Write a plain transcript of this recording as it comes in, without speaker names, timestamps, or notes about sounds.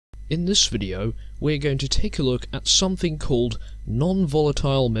In this video, we're going to take a look at something called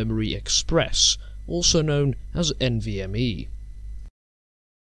Non-Volatile Memory Express, also known as NVMe.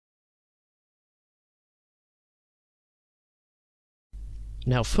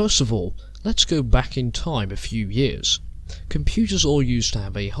 Now first of all, let's go back in time a few years. Computers all used to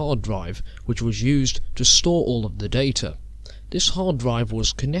have a hard drive which was used to store all of the data. This hard drive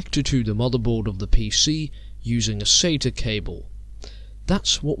was connected to the motherboard of the PC using a SATA cable.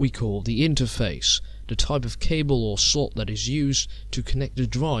 That's what we call the interface, the type of cable or slot that is used to connect the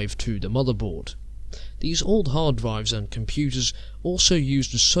drive to the motherboard. These old hard drives and computers also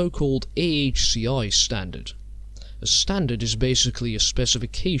used the so-called AKIO standard. A standard is basically a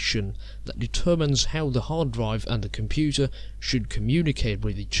specification that determines how the hard drive and the computer should communicate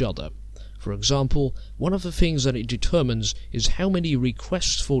with each other. For example, one of the things that it determines is how many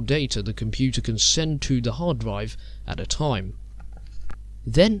requests for data the computer can send to the hard drive at a time.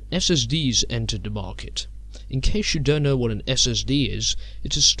 Then SSDs entered the market. In case you don't know what an SSD is,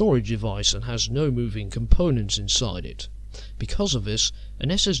 it's a storage device and has no moving components inside it. Because of this, an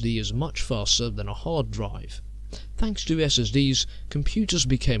SSD is much faster than a hard drive. Thanks to SSDs, computers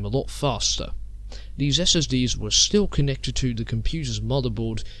became a lot faster. These SSDs were still connected to the computer's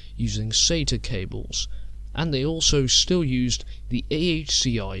motherboard using SATA cables, and they also still used the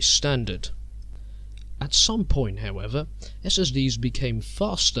AKIO standard. At some point, however, SSDs became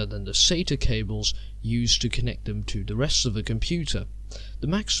faster than the SATA cables used to connect them to the rest of the computer. The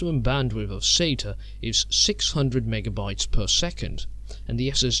maximum bandwidth of SATA is 600 megabytes per second, and the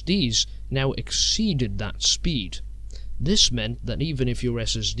SSDs now exceeded that speed. This meant that even if your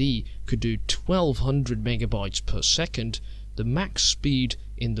SSD could do 1200 megabytes per second, the max speed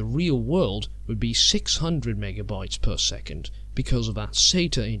in the real world would be 600 megabytes per second because of that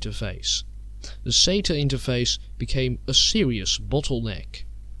SATA interface. The SATA interface became a serious bottleneck.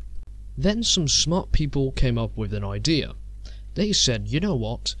 Then some smart people came up with an idea. They said, you know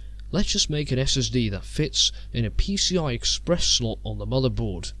what, let's just make an SSD that fits in a PCI Express slot on the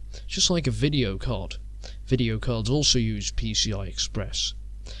motherboard, just like a video card. Video cards also use PCI Express.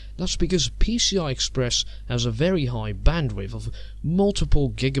 That's because PCI Express has a very high bandwidth of multiple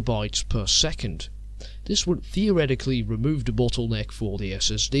gigabytes per second. This would theoretically remove the bottleneck for the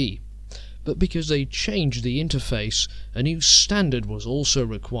SSD. But because they changed the interface, a new standard was also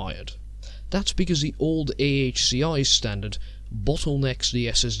required. That's because the old AKIO standard bottlenecks the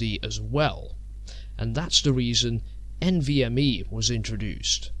SSD as well. And that's the reason NVMe was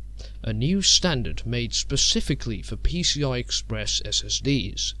introduced. A new standard made specifically for PCI Express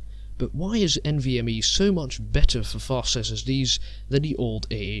SSDs. But why is NVMe so much better for fast SSDs than the old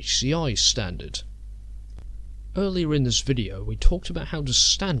AKIO standard? Earlier in this video we talked about how the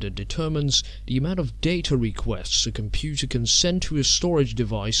standard determines the amount of data requests a computer can send to a storage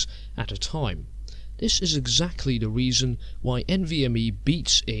device at a time. This is exactly the reason why NVMe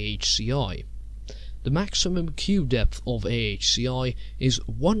beats AKIO. The maximum queue depth of AKIO is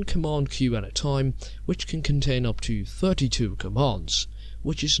 1 command queue at a time, which can contain up to 32 commands,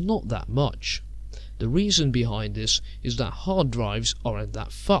 which is not that much. The reason behind this is that hard drives aren't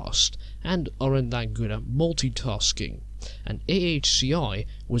that fast and aren't that good at multitasking, and AKIO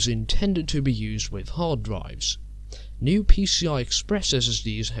was intended to be used with hard drives. New PCI Express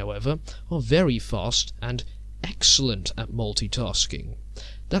SSDs, however, are very fast and excellent at multitasking.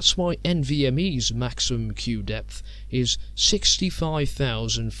 That's why NVMe's maximum queue depth is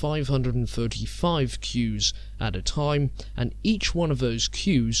 65,535 queues at a time, and each one of those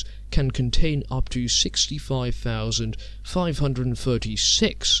queues can contain up to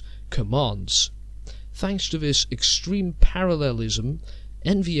 65,536 commands. Thanks to this extreme parallelism,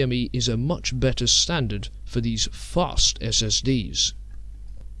 NVMe is a much better standard for these fast SSDs.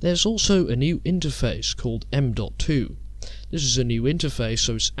 There's also a new interface called M.2. This is a new interface,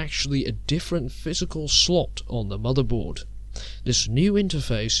 so it's actually a different physical slot on the motherboard. This new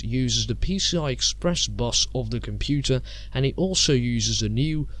interface uses the PCI Express bus of the computer, and it also uses a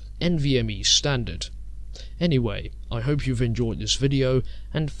new NVMe standard. Anyway, I hope you've enjoyed this video,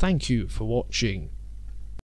 and thank you for watching.